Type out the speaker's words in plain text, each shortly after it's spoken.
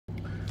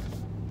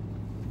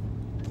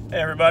Hey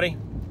everybody,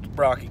 it's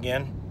Brock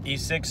again,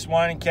 E6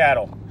 Swine and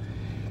Cattle.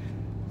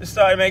 Just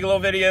thought I'd make a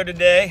little video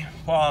today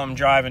while I'm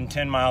driving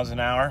 10 miles an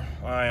hour.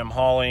 I am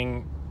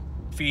hauling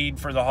feed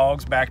for the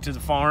hogs back to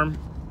the farm,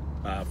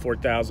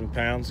 4,000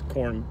 pounds of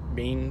corn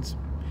beans.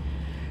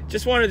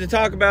 Just wanted to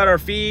talk about our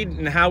feed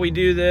and how we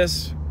do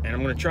this, and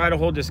I'm going to try to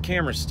hold this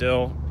camera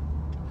still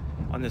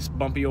on this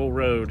bumpy old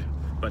road.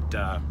 But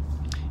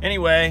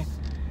anyway,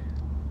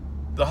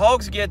 the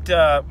hogs get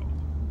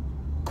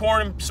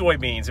corn and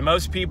soybeans, and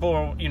most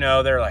people, you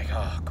know, they're like,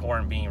 oh,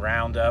 corn bean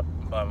Roundup,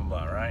 blah blah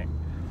blah, right?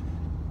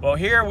 Well,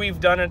 here we've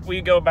done it,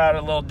 we go about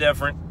it a little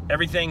different.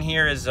 Everything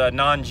here is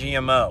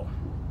non-GMO,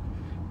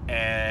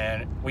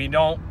 and we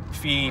don't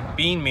feed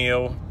bean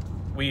meal,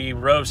 we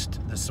roast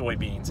the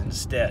soybeans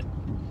instead,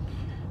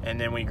 and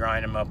then we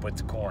grind them up with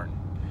the corn.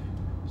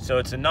 So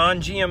it's a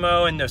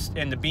non-GMO,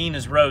 and the bean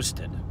is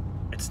roasted.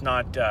 It's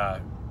not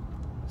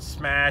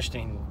smashed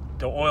and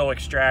the oil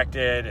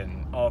extracted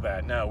and all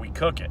that. No, we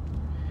cook it.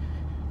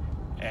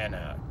 And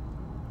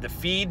the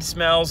feed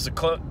smells,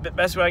 the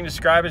best way I can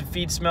describe it,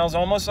 feed smells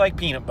almost like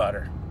peanut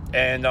butter,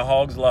 and the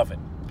hogs love it.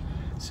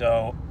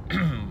 So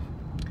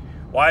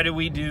why do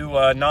we do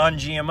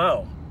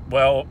non-GMO?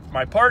 Well,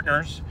 my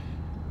partners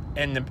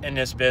in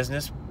this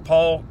business,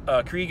 Paul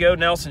Kriego,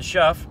 Nelson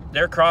Schuff,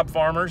 they're crop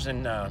farmers,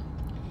 and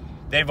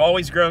they've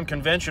always grown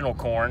conventional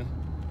corn.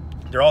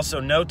 They're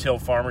also no-till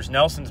farmers.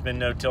 Nelson's been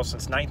no-till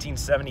since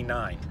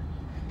 1979,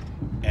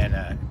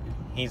 and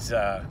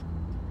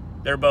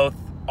they're both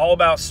all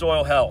about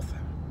soil health,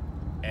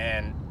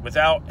 and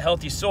without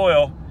healthy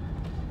soil,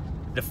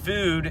 the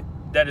food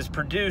that is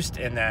produced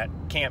in that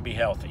can't be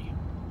healthy.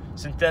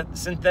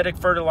 Synthetic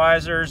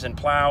fertilizers and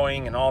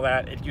plowing and all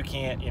that, you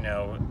can't, you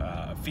know,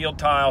 field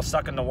tile,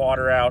 sucking the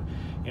water out,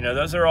 you know,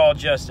 those are all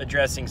just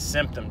addressing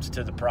symptoms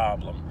to the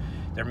problem.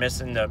 They're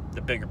missing the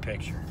bigger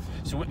picture.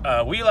 So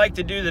we like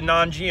to do the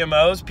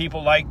non-GMOs.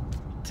 People like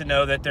to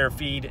know that their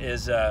feed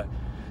is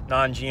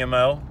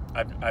non-GMO.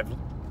 I've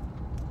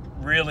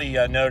really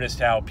noticed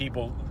how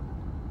people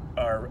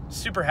are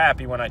super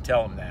happy when I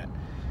tell them that.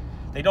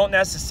 They don't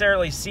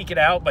necessarily seek it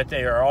out, but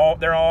they're all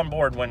on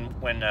board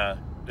when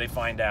they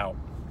find out.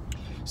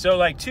 So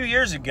like 2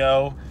 years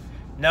ago,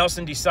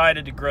 Nelson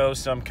decided to grow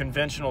some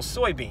conventional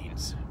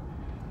soybeans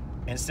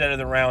instead of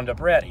the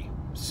Roundup Ready.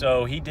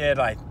 So he did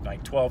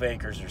like 12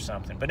 acres or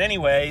something. But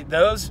anyway,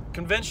 those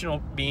conventional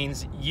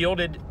beans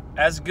yielded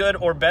as good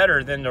or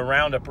better than the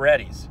Roundup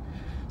Readies.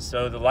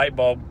 So the light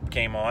bulb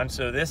came on.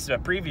 So this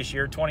previous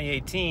year,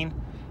 2018,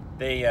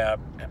 they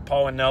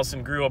Paul and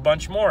Nelson grew a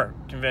bunch more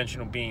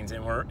conventional beans,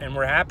 and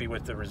we're happy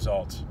with the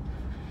results.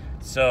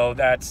 So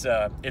that's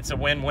it's a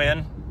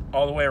win-win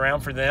all the way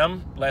around for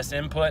them. Less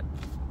input,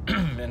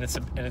 and it's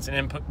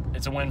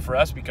a win for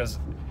us because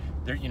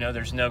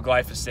there's no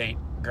glyphosate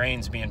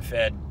grains being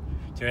fed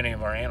to any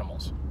of our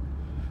animals.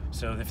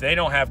 So if they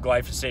don't have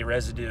glyphosate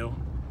residue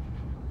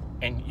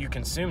and you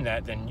consume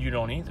that, then you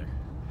don't either.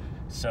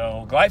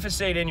 So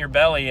glyphosate in your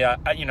belly,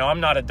 I'm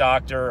not a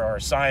doctor or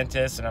a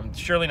scientist, and I'm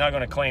surely not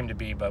going to claim to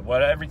be, but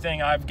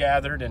everything I've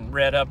gathered and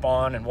read up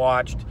on and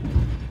watched,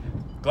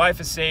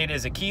 glyphosate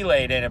is a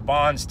chelate, and it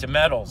bonds to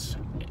metals.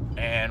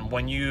 And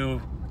when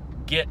you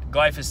get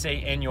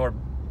glyphosate in your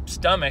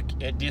stomach,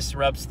 it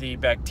disrupts the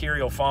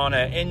bacterial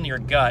fauna in your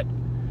gut,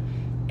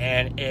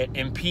 and it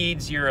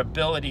impedes your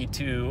ability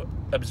to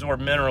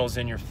absorb minerals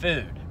in your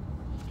food.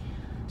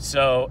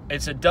 So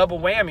it's a double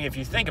whammy if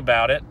you think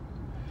about it.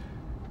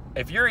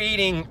 If you're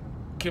eating,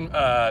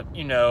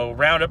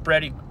 Roundup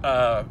Ready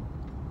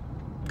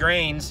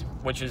grains,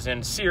 which is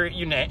in cereal,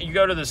 you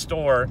go to the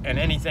store and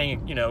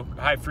anything,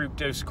 high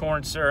fructose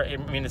corn syrup,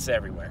 I mean, it's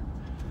everywhere.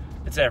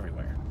 It's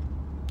everywhere.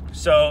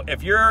 So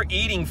if you're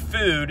eating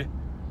food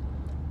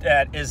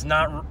that is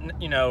not,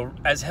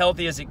 as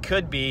healthy as it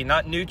could be,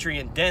 not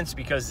nutrient dense,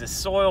 because the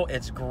soil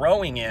it's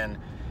growing in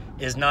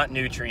is not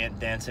nutrient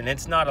dense, and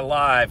it's not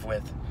alive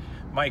with,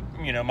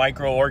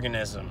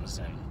 microorganisms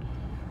and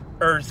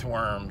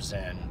earthworms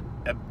and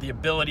the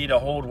ability to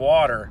hold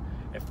water.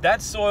 If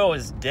that soil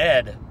is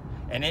dead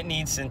and it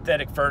needs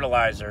synthetic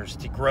fertilizers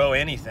to grow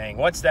anything,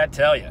 what's that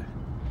tell you?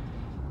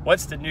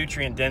 What's the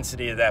nutrient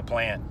density of that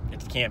plant?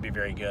 It can't be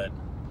very good.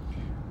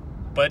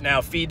 But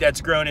now feed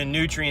that's grown in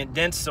nutrient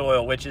dense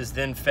soil, which is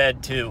then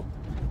fed to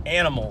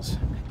animals,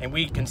 and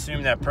we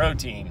consume that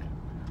protein,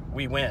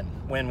 we win.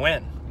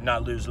 Win-win,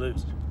 not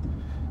lose-lose.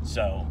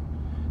 So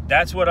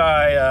that's what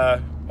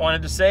I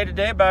wanted to say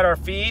today about our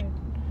feed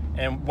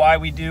and why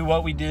we do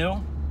what we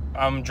do.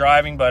 I'm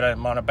driving, but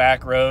I'm on a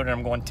back road, and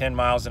I'm going 10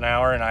 miles an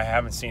hour, and I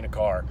haven't seen a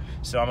car.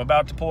 So I'm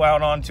about to pull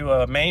out onto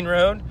a main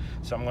road,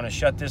 so I'm going to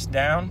shut this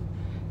down,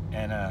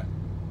 and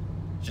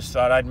just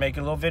thought I'd make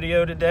a little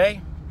video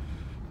today,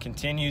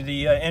 continue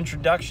the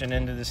introduction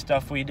into the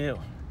stuff we do.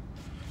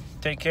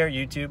 Take care,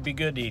 YouTube. Be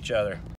good to each other.